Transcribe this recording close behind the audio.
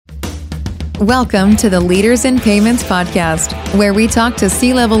Welcome to the Leaders in Payments podcast, where we talk to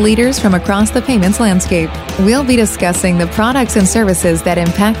C-level leaders from across the payments landscape. We'll be discussing the products and services that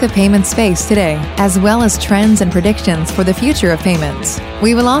impact the payment space today, as well as trends and predictions for the future of payments.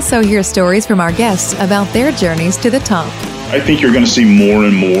 We will also hear stories from our guests about their journeys to the top. I think you're going to see more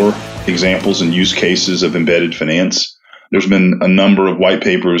and more examples and use cases of embedded finance. There's been a number of white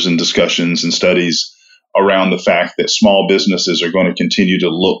papers and discussions and studies around the fact that small businesses are going to continue to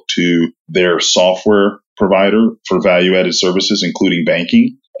look to their software provider for value-added services, including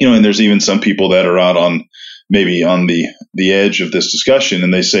banking. And there's even some people that are out on the edge of this discussion,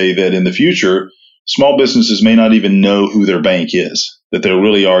 and they say that in the future, small businesses may not even know who their bank is, that they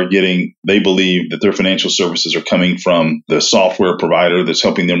really are they believe that their financial services are coming from the software provider that's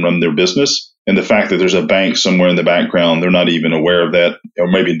helping them run their business. And the fact that there's a bank somewhere in the background, they're not even aware of that, or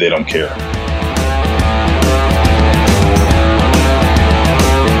maybe they don't care.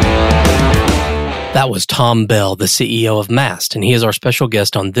 That was Tom Bell, the CEO of Mast, and he is our special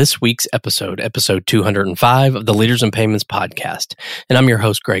guest on this week's episode 205 of the Leaders in Payments podcast. And I'm your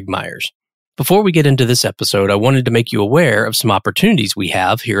host, Greg Myers. Before we get into this episode, I wanted to make you aware of some opportunities we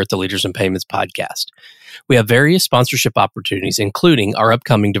have here at the Leaders in Payments podcast. We have various sponsorship opportunities, including our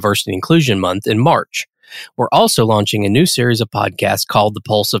upcoming Diversity and Inclusion Month in March. We're also launching a new series of podcasts called The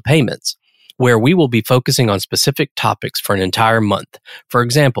Pulse of Payments, where we will be focusing on specific topics for an entire month. For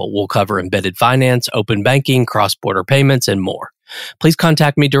example, we'll cover embedded finance, open banking, cross-border payments, and more. Please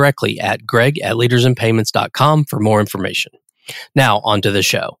contact me directly at greg@leadersinpayments.com for more information. Now, on to the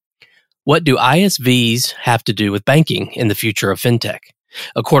show. What do ISVs have to do with banking in the future of fintech?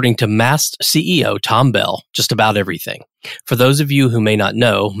 According to Mast CEO Tom Bell, just about everything. For those of you who may not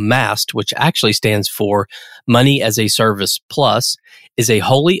know, Mast, which actually stands for Money as a Service Plus, is a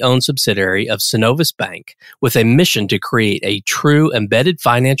wholly owned subsidiary of Synovus Bank with a mission to create a true embedded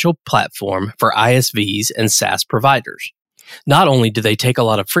financial platform for ISVs and SaaS providers. Not only do they take a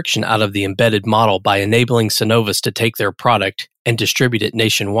lot of friction out of the embedded model by enabling Synovus to take their product and distribute it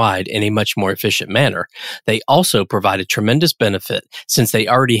nationwide in a much more efficient manner, they also provide a tremendous benefit since they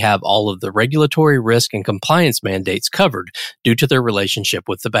already have all of the regulatory risk and compliance mandates covered due to their relationship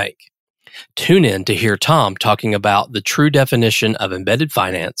with the bank. Tune in to hear Tom talking about the true definition of embedded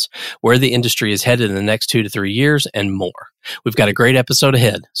finance, where the industry is headed in the next 2 to 3 years, and more. We've got a great episode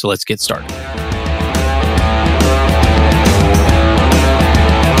ahead, so let's get started.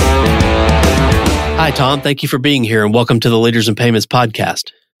 Hi, Tom. Thank you for being here, and welcome to the Leaders in Payments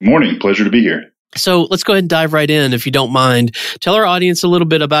podcast. Good morning. Pleasure to be here. So let's go ahead and dive right in, if you don't mind. Tell our audience a little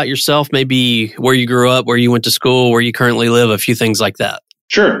bit about yourself, maybe where you grew up, where you went to school, where you currently live, a few things like that.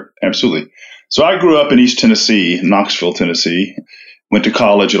 Sure, absolutely. So I grew up in East Tennessee, Knoxville, Tennessee, went to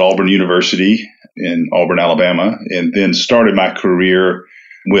college at Auburn University in Auburn, Alabama, and then started my career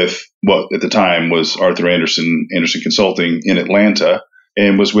with what at the time was Arthur Andersen Consulting in Atlanta,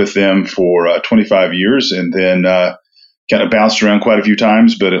 and was with them for 25 years, and then kind of bounced around quite a few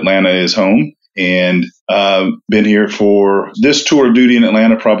times, but Atlanta is home, and been here for this tour of duty in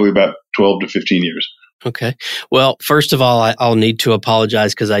Atlanta probably about 12 to 15 years. Okay. Well, first of all, I'll need to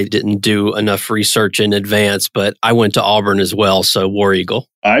apologize because I didn't do enough research in advance, but I went to Auburn as well, so War Eagle.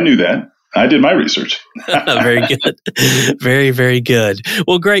 I knew that. I did my research. Very good. Very, very good.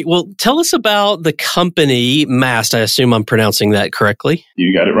 Well, great. Well, tell us about the company Mast. I assume I'm pronouncing that correctly.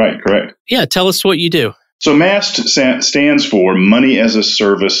 You got it right. Correct. Yeah. Tell us what you do. So Mast stands for Money as a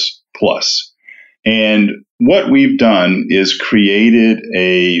Service Plus. And what we've done is created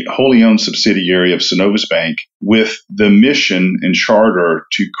a wholly owned subsidiary of Synovus Bank with the mission and charter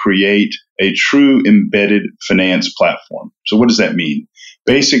to create a true embedded finance platform. So what does that mean?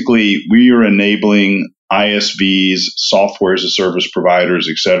 Basically, we are enabling ISVs, software as a service providers,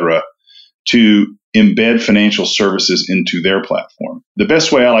 et cetera, to embed financial services into their platform. The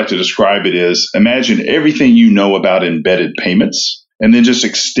best way I like to describe it is imagine everything you know about embedded payments and then just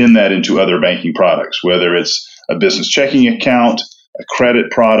extend that into other banking products, whether it's a business checking account, a credit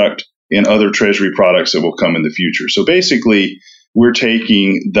product, and other treasury products that will come in the future. So basically, we're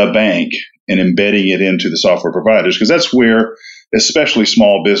taking the bank and embedding it into the software providers because that's where especially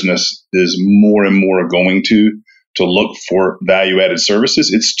small business is more and more going to look for value-added services.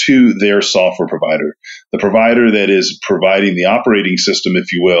 It's to their software provider, the provider that is providing the operating system,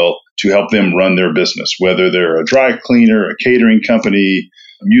 if you will, to help them run their business, whether they're a dry cleaner, a catering company,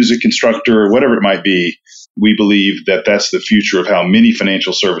 a music instructor, whatever it might be. We believe that that's the future of how many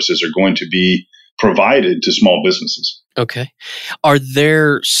financial services are going to be provided to small businesses. Okay. Are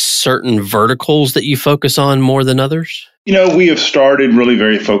there certain verticals that you focus on more than others? We have started really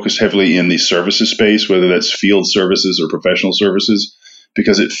very focused heavily in the services space, whether that's field services or professional services.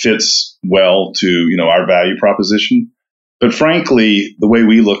 because it fits well to, our value proposition. But frankly, the way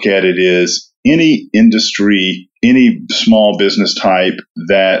we look at it is any industry, any small business type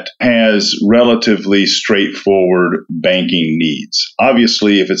that has relatively straightforward banking needs.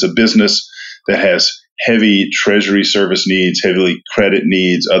 Obviously, if it's a business that has heavy treasury service needs, heavily credit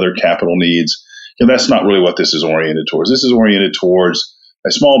needs, other capital needs, that's not really what this is oriented towards. This is oriented towards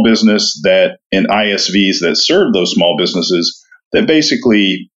a small business and ISVs that serve those small businesses that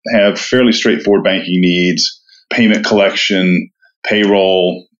basically have fairly straightforward banking needs, payment collection,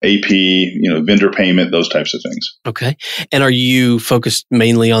 payroll, AP, vendor payment, those types of things. Okay. And are you focused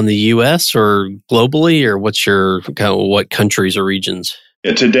mainly on the U.S. or globally, or what countries or regions?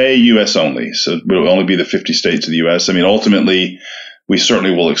 Yeah, today, U.S. only. So it will only be the 50 states of the U.S. I mean, ultimately, we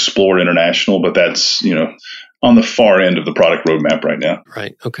certainly will explore international, but that's, on the far end of the product roadmap right now.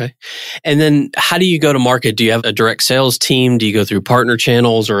 Right. Okay. And then how do you go to market? Do you have a direct sales team? Do you go through partner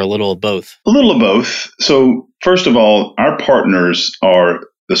channels, or a little of both? A little of both. So first of all, our partners are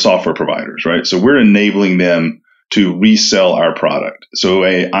the software providers, right? So we're enabling them to resell our product. So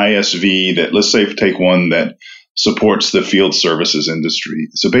a ISV that, let's say, take one that supports the field services industry.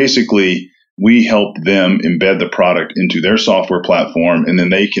 So basically, we help them embed the product into their software platform, and then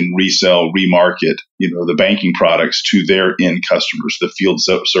they can resell, remarket, the banking products to their end customers, the field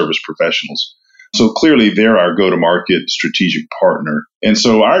service professionals. So clearly, they're our go-to-market strategic partner. And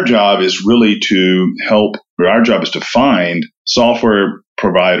so our job is really our job is to find software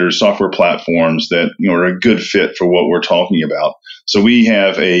providers, software platforms that are a good fit for what we're talking about. So we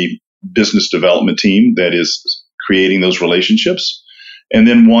have a business development team that is creating those relationships. And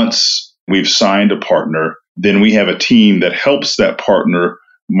then once we've signed a partner, then we have a team that helps that partner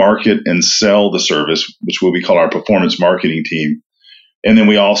market and sell the service, which we call our performance marketing team. And then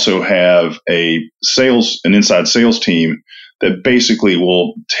we also have an inside sales team that basically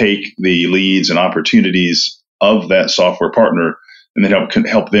will take the leads and opportunities of that software partner and then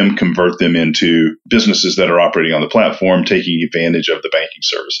help them convert them into businesses that are operating on the platform, taking advantage of the banking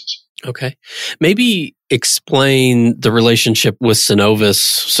services. Okay. Maybe explain the relationship with Synovus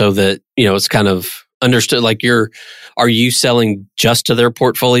so that, it's kind of understood. Like are you selling just to their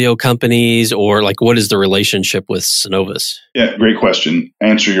portfolio companies, or what is the relationship with Synovus? Yeah, great question.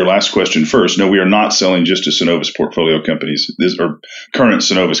 Answer your last question first. No, we are not selling just to Synovus portfolio companies. These are current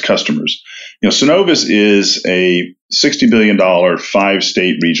Synovus customers. Synovus is a $60 billion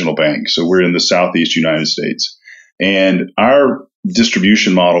 5-state regional bank. So we're in the Southeast United States. And our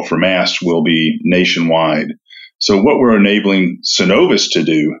distribution model for Mast will be nationwide. So what we're enabling Synovus to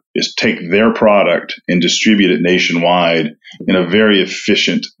do is take their product and distribute it nationwide in a very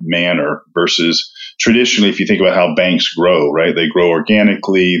efficient manner versus traditionally, if you think about how banks grow, right? They grow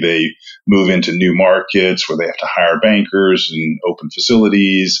organically, they move into new markets where they have to hire bankers and open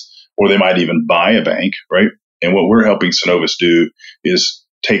facilities, or they might even buy a bank, right? And what we're helping Synovus do is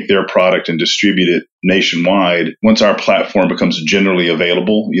take their product and distribute it nationwide. Once our platform becomes generally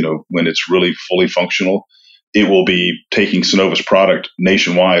available, when it's really fully functional, it will be taking Synovus product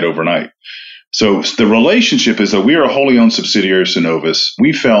nationwide overnight. So the relationship is that we are a wholly owned subsidiary of Synovus.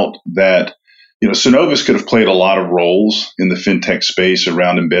 We felt that, Synovus could have played a lot of roles in the fintech space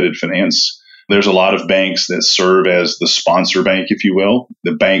around embedded finance. There's a lot of banks that serve as the sponsor bank, if you will,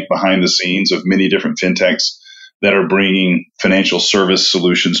 the bank behind the scenes of many different fintechs that are bringing financial service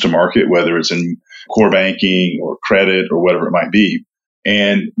solutions to market, whether it's in core banking or credit or whatever it might be.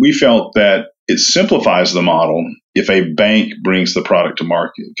 And we felt that it simplifies the model if a bank brings the product to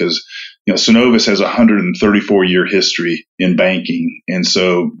market, because Synovus has a 134-year history in banking. And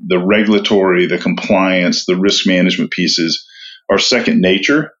so the regulatory, the compliance, the risk management pieces are second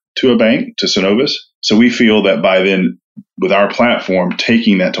nature to a bank, to Synovus. So we feel that by then, with our platform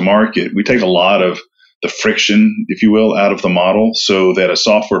taking that to market, we take a lot of the friction, if you will, out of the model so that a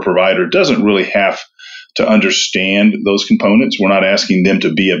software provider doesn't really have to understand those components. We're not asking them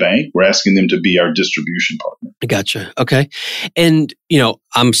to be a bank. We're asking them to be our distribution partner. Gotcha. Okay. And,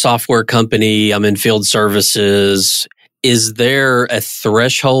 I'm a software company. I'm in field services. Is there a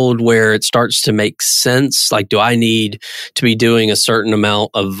threshold where it starts to make sense? Like, do I need to be doing a certain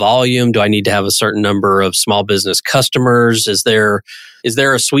amount of volume? Do I need to have a certain number of small business customers? Is there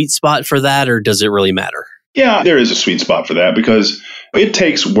a sweet spot for that, or does it really matter? Yeah, there is a sweet spot for that because it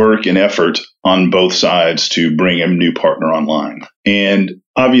takes work and effort on both sides to bring a new partner online. And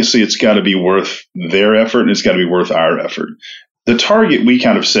obviously, it's got to be worth their effort and it's got to be worth our effort. The target we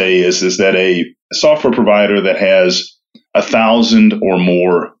kind of say is that a software provider that has 1,000 or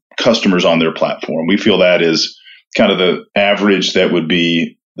more customers on their platform, we feel that is kind of the average that would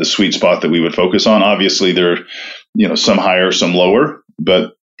be the sweet spot that we would focus on. Obviously, there are some higher, some lower.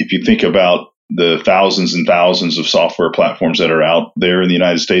 But if you think about the thousands and thousands of software platforms that are out there in the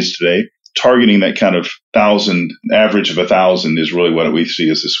United States today, targeting that kind of average of 1,000 is really what we see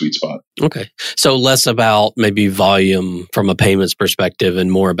as the sweet spot. Okay. So less about maybe volume from a payments perspective and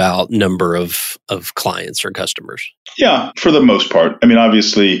more about number of clients or customers. Yeah, for the most part. I mean,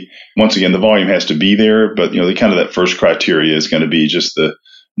 obviously, once again, the volume has to be there, but the kind of that first criteria is going to be just the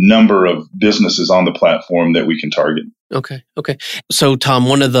number of businesses on the platform that we can target. Okay. So, Tom,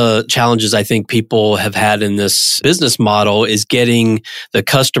 one of the challenges I think people have had in this business model is getting the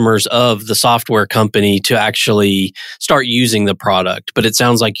customers of the software company to actually start using the product. But it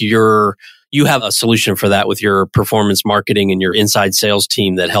sounds like you have a solution for that with your performance marketing and your inside sales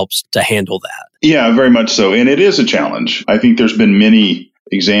team that helps to handle that. Yeah, very much so. And it is a challenge. I think there's been many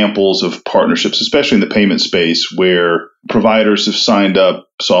examples of partnerships, especially in the payment space, where providers have signed up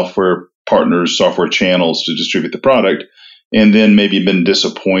software partners, software channels to distribute the product, and then maybe been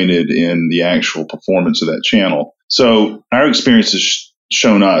disappointed in the actual performance of that channel. So our experience has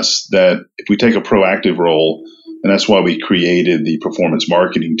shown us that if we take a proactive role, and that's why we created the performance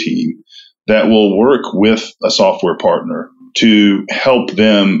marketing team, that will work with a software partner to help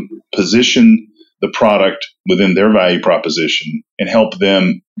them position the product within their value proposition and help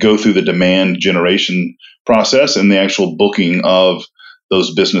them go through the demand generation process and the actual booking of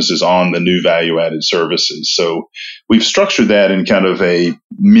those businesses on the new value-added services. So we've structured that in kind of a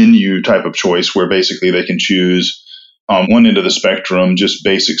menu type of choice where basically they can choose on one end of the spectrum, just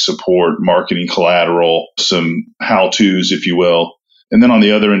basic support, marketing collateral, some how-tos, if you will. And then on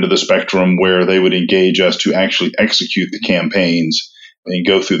the other end of the spectrum where they would engage us to actually execute the campaigns and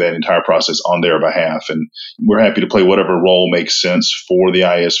go through that entire process on their behalf. And we're happy to play whatever role makes sense for the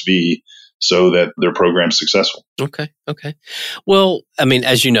ISV so that their program's successful. Okay. Well, I mean,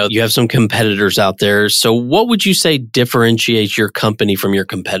 as you know, you have some competitors out there. So what would you say differentiates your company from your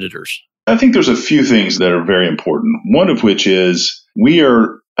competitors? I think there's a few things that are very important. One of which is we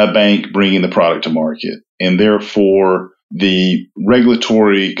are a bank bringing the product to market, and therefore the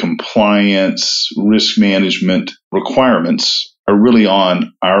regulatory compliance, risk management requirements are really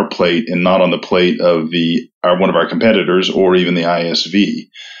on our plate and not on the plate of one of our competitors or even the ISV.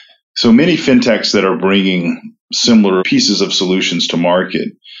 So many fintechs that are bringing similar pieces of solutions to market,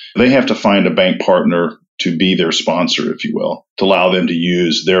 they have to find a bank partner to be their sponsor, if you will, to allow them to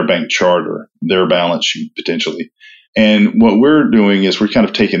use their bank charter, their balance sheet potentially. And what we're doing is we're kind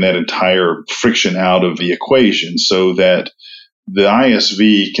of taking that entire friction out of the equation so that the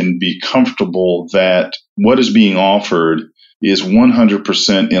ISV can be comfortable that what is being offered is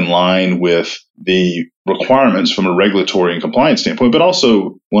 100% in line with the requirements from a regulatory and compliance standpoint, but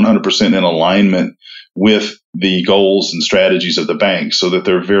also 100% in alignment with the goals and strategies of the bank so that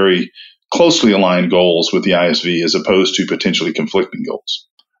they're very closely aligned goals with the ISV as opposed to potentially conflicting goals.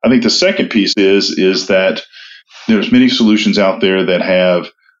 I think the second piece is that there's many solutions out there that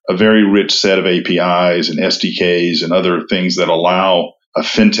have a very rich set of APIs and SDKs and other things that allow a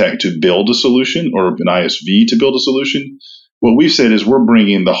fintech to build a solution or an ISV to build a solution. What we've said is we're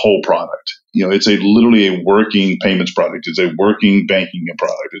bringing the whole product. It's literally a working payments product. It's a working banking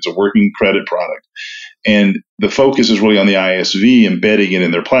product. It's a working credit product. And the focus is really on the ISV embedding it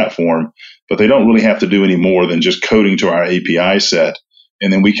in their platform, but they don't really have to do any more than just coding to our API set.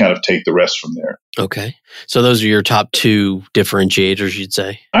 And then we kind of take the rest from there. Okay. So those are your top two differentiators, you'd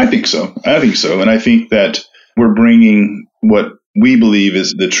say? I think so. And I think that we're bringing what we believe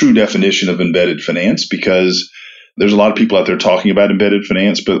is the true definition of embedded finance, because there's a lot of people out there talking about embedded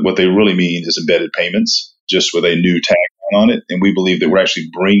finance, but what they really mean is embedded payments, just with a new tagline on it. And we believe that we're actually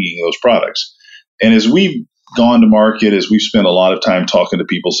bringing those products. And as we've gone to market, as we've spent a lot of time talking to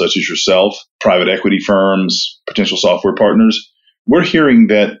people such as yourself, private equity firms, potential software partners, we're hearing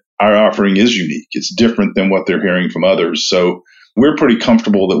that our offering is unique. It's different than what they're hearing from others. So we're pretty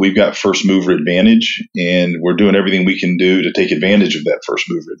comfortable that we've got first mover advantage, and we're doing everything we can do to take advantage of that first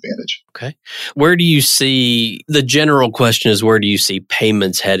mover advantage. Okay. Where do you see, the general question is, where do you see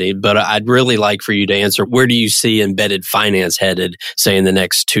payments headed? But I'd really like for you to answer, where do you see embedded finance headed, say, in the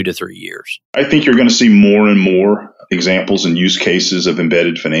next 2 to 3 years? I think you're going to see more and more examples and use cases of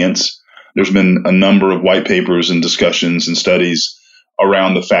embedded finance. There's been a number of white papers and discussions and studies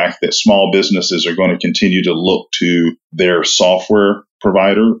around the fact that small businesses are going to continue to look to their software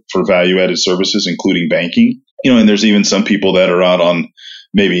provider for value-added services, including banking. And there's even some people that are out on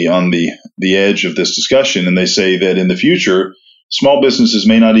the edge of this discussion, and they say that in the future, small businesses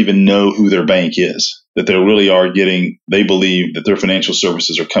may not even know who their bank is, that they believe that their financial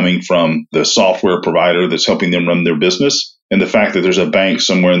services are coming from the software provider that's helping them run their business. And the fact that there's a bank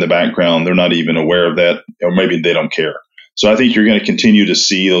somewhere in the background, they're not even aware of that, or maybe they don't care. So I think you're going to continue to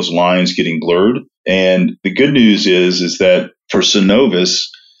see those lines getting blurred. And the good news is that for Synovus,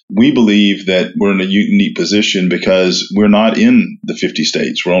 we believe that we're in a unique position because we're not in the 50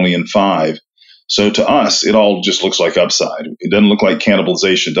 states. We're only in 5. So to us, it all just looks like upside. It doesn't look like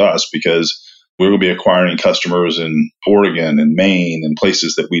cannibalization to us because we're going to be acquiring customers in Oregon and Maine and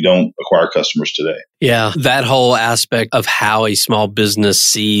places that we don't acquire customers today. Yeah, that whole aspect of how a small business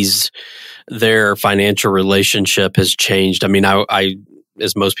sees their financial relationship has changed. I mean, I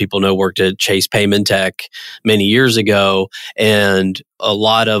as most people know, worked at Chase Paymentech many years ago. And a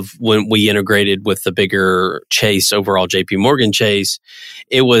lot of when we integrated with the bigger Chase, overall JP Morgan Chase,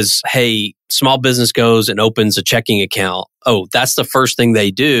 it was, hey, small business goes and opens a checking account. Oh, that's the first thing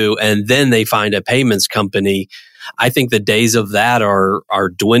they do. And then they find a payments company. I think the days of that are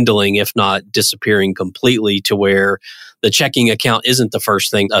dwindling, if not disappearing completely, to where the checking account isn't the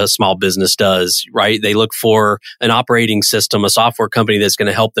first thing a small business does, right? They look for an operating system, a software company that's going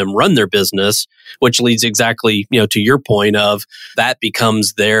to help them run their business, which leads exactly, to your point of that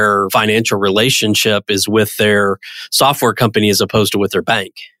becomes their financial relationship is with their software company as opposed to with their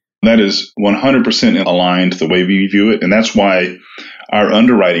bank. That is 100% aligned the way we view it. And that's why our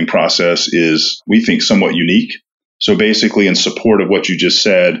underwriting process is, we think, somewhat unique. So basically, in support of what you just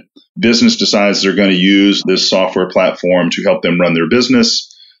said, business decides they're going to use this software platform to help them run their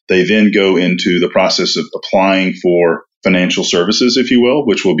business. They then go into the process of applying for financial services, if you will,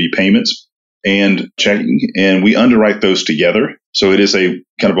 which will be payments and checking. And we underwrite those together. So it is a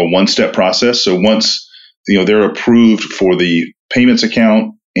kind of a one-step process. So once they're approved for the payments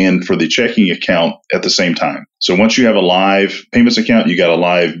account and for the checking account at the same time. So once you have a live payments account, you got a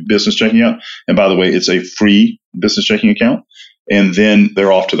live business checking account. And by the way, it's a free business checking account. And then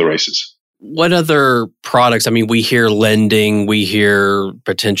they're off to the races. What other products? I mean, we hear lending, we hear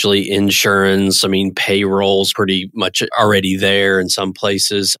potentially insurance. I mean, payroll's pretty much already there in some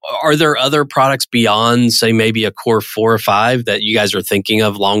places. Are there other products beyond, say, maybe a core 4 or 5 that you guys are thinking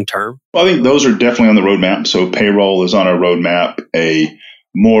of long term? Well, I think those are definitely on the roadmap. So payroll is on our roadmap. A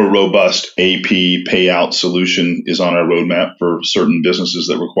more robust AP payout solution is on our roadmap for certain businesses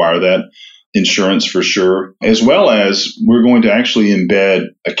that require that. Insurance for sure, as well as we're going to actually embed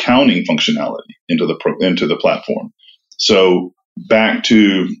accounting functionality into the platform. So back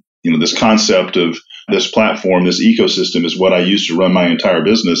to this concept of this platform, this ecosystem is what I used to run my entire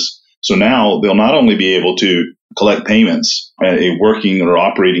business. So now they'll not only be able to collect payments at a working or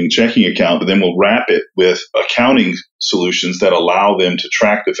operating checking account, but then we'll wrap it with accounting solutions that allow them to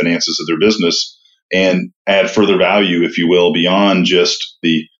track the finances of their business and add further value, if you will, beyond just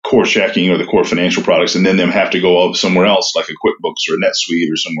the core checking or the core financial products, and then them have to go somewhere else like a QuickBooks or a NetSuite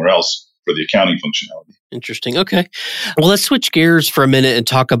or somewhere else for the accounting functionality. Interesting. Okay. Well, let's switch gears for a minute and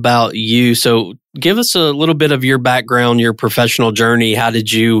talk about you. So give us a little bit of your background, your professional journey. How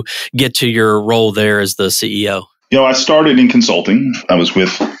did you get to your role there as the CEO? I started in consulting. I was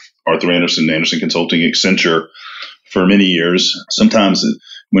with Arthur Andersen Consulting, Accenture, for many years. Sometimes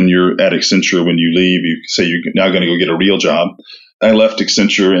when you're at Accenture, when you leave, you say you're now going to go get a real job. I left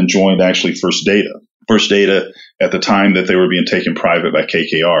Accenture and joined actually First Data. First Data at the time that they were being taken private by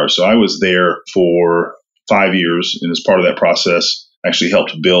KKR. So I was there for 5 years, and as part of that process, actually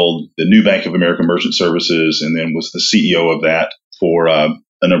helped build the new Bank of America Merchant Services, and then was the CEO of that for a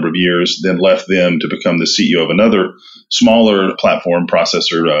number of years, then left them to become the CEO of another smaller platform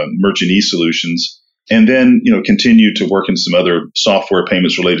processor, Merchant eSolutions. And then, continued to work in some other software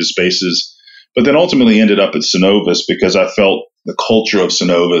payments related spaces, but then ultimately ended up at Synovus because I felt the culture of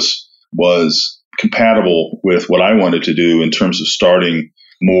Synovus was compatible with what I wanted to do in terms of starting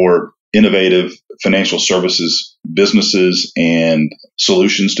more innovative financial services businesses and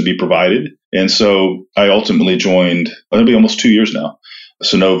solutions to be provided. And so I ultimately joined, it'll be almost 2 years now,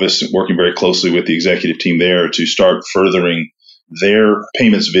 Synovus, working very closely with the executive team there to start furthering their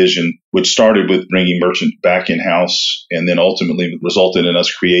payments vision, which started with bringing merchant back in-house and then ultimately resulted in us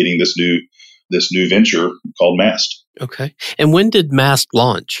creating this new venture called Mast. Okay. And when did Mast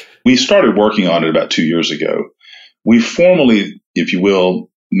launch? We started working on it about 2 years ago. We formally, if you will,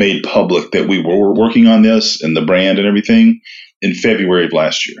 made public that we were working on this and the brand and everything in February of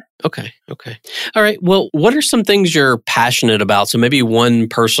last year. Okay. All right. Well, what are some things you're passionate about? So maybe one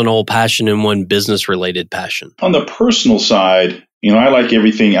personal passion and one business-related passion. On the personal side, I like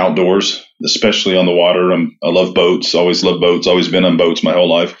everything outdoors, especially on the water. I love boats, always loved boats, always been on boats my whole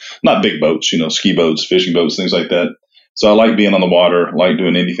life. Not big boats, ski boats, fishing boats, things like that. So I like being on the water, like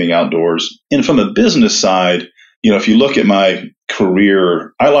doing anything outdoors. And from the business side, if you look at my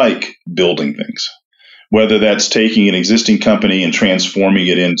career, I like building things. Whether that's taking an existing company and transforming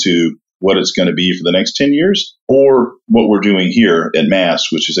it into what it's going to be for the next 10 years, or what we're doing here at Mast,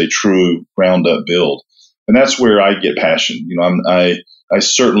 which is a true ground up build. And that's where I get passion. I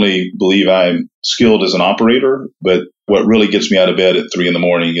certainly believe I'm skilled as an operator, but what really gets me out of bed at 3 a.m.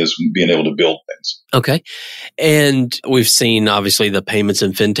 is being able to build things. Okay. And we've seen obviously the payments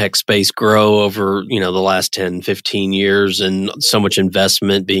and fintech space grow over, the last 10, 15 years and so much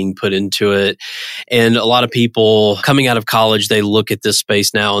investment being put into it. And a lot of people coming out of college, they look at this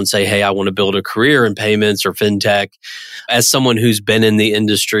space now and say, hey, I want to build a career in payments or fintech. As someone who's been in the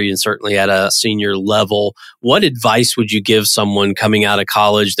industry and certainly at a senior level, what advice would you give someone coming out of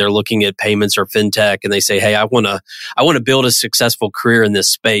college? They're looking at payments or fintech and they say, hey, I want to build a successful career in this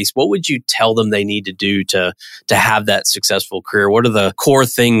space. What would you tell them they need to do to have that successful career? What are the core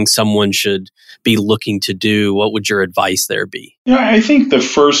things someone should be looking to do? What would your advice there be? I think the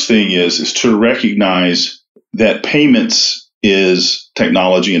first thing is to recognize that payments is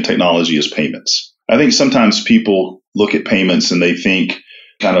technology and technology is payments. I think sometimes people look at payments and they think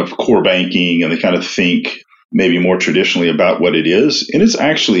kind of core banking and they kind of think maybe more traditionally about what it is. And it's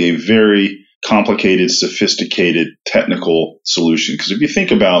actually a very complicated, sophisticated, technical solution. Because if you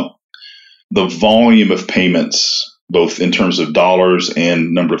think about the volume of payments, both in terms of dollars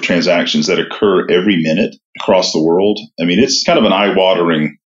and number of transactions that occur every minute across the world, it's kind of an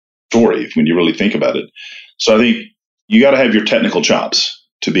eye-watering story when you really think about it. So I think you got to have your technical chops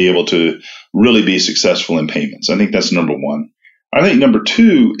to be able to really be successful in payments. I think that's number one. I think number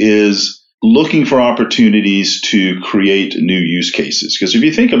two is looking for opportunities to create new use cases. Because if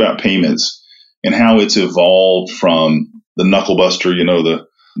you think about payments and how it's evolved from the knuckle buster, the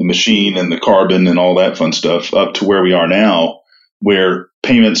machine and the carbon and all that fun stuff, up to where we are now, where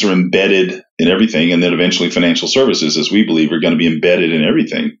payments are embedded in everything, and then eventually financial services, as we believe, are going to be embedded in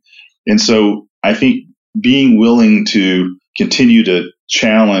everything. And so I think being willing to continue to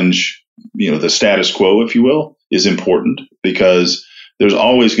challenge, the status quo, if you will, is important, because there's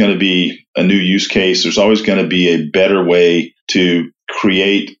always going to be a new use case. There's always going to be a better way to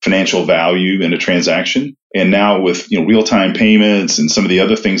create financial value in a transaction. And now with real-time payments and some of the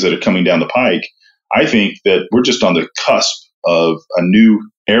other things that are coming down the pike, I think that we're just on the cusp of a new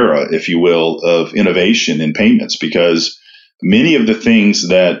era, if you will, of innovation in payments, because many of the things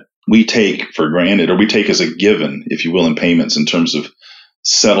that we take for granted, or we take as a given, if you will, in payments in terms of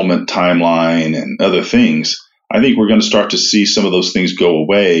settlement timeline and other things, I think we're going to start to see some of those things go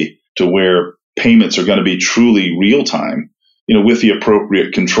away to where payments are going to be truly real-time, with the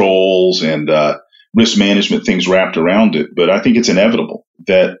appropriate controls and risk management things wrapped around it. But I think it's inevitable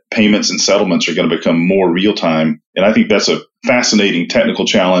that payments and settlements are going to become more real time. And I think that's a fascinating technical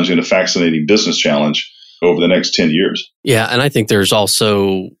challenge and a fascinating business challenge over the next 10 years. Yeah. And I think there's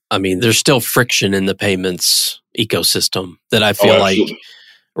also, there's still friction in the payments ecosystem that I feel like,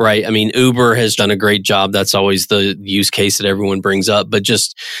 right? Uber has done a great job. That's always the use case that everyone brings up. But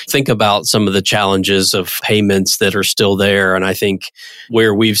just think about some of the challenges of payments that are still there. And I think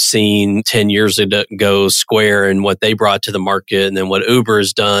where we've seen 10 years ago Square and what they brought to the market, and then what Uber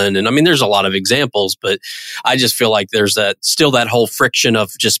has done. And there's a lot of examples, but I just feel like there's that whole friction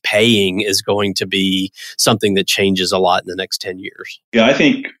of just paying is going to be something that changes a lot in the next 10 years. Yeah, I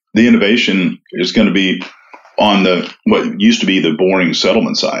think the innovation is going to be on what used to be the boring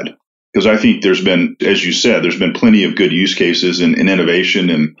settlement side. Because I think there's been, as you said, there's been plenty of good use cases and innovation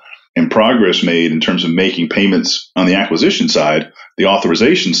and progress made in terms of making payments on the acquisition side, the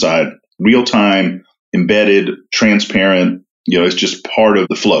authorization side, real time, embedded, transparent. It's just part of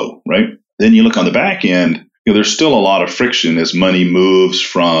the flow, right? Then you look on the back end, there's still a lot of friction as money moves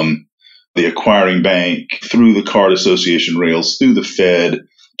from the acquiring bank through the card association rails, through the Fed,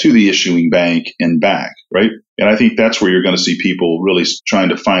 to the issuing bank and back, right? And I think that's where you're going to see people really trying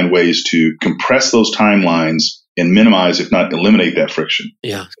to find ways to compress those timelines and minimize, if not eliminate, that friction.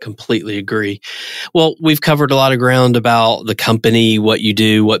 Yeah, completely agree. Well, we've covered a lot of ground about the company, what you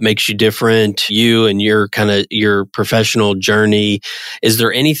do, what makes you different, you and your professional journey. Is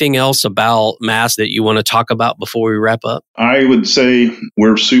there anything else about Mast that you want to talk about before we wrap up? I would say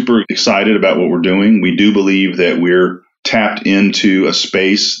we're super excited about what we're doing. We do believe that we're tapped into a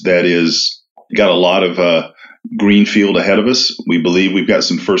space that is got a lot of greenfield ahead of us. We believe we've got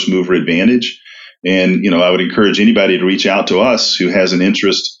some first mover advantage. And, I would encourage anybody to reach out to us who has an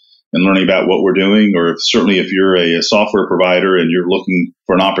interest in learning about what we're doing, or certainly if you're a software provider and you're looking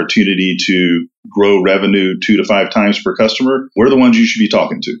for an opportunity to grow revenue 2 to 5 times per customer, we're the ones you should be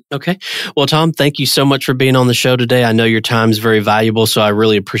talking to. Okay. Well, Tom, thank you so much for being on the show today. I know your time is very valuable, so I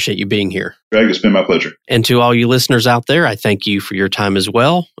really appreciate you being here. Greg, it's been my pleasure. And to all you listeners out there, I thank you for your time as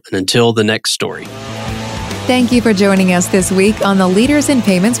well. And until the next story. Thank you for joining us this week on the Leaders in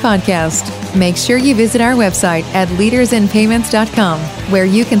Payments podcast. Make sure you visit our website at leadersinpayments.com, where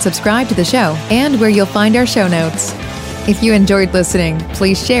you can subscribe to the show and where you'll find our show notes. If you enjoyed listening,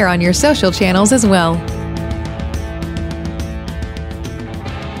 please share on your social channels as well.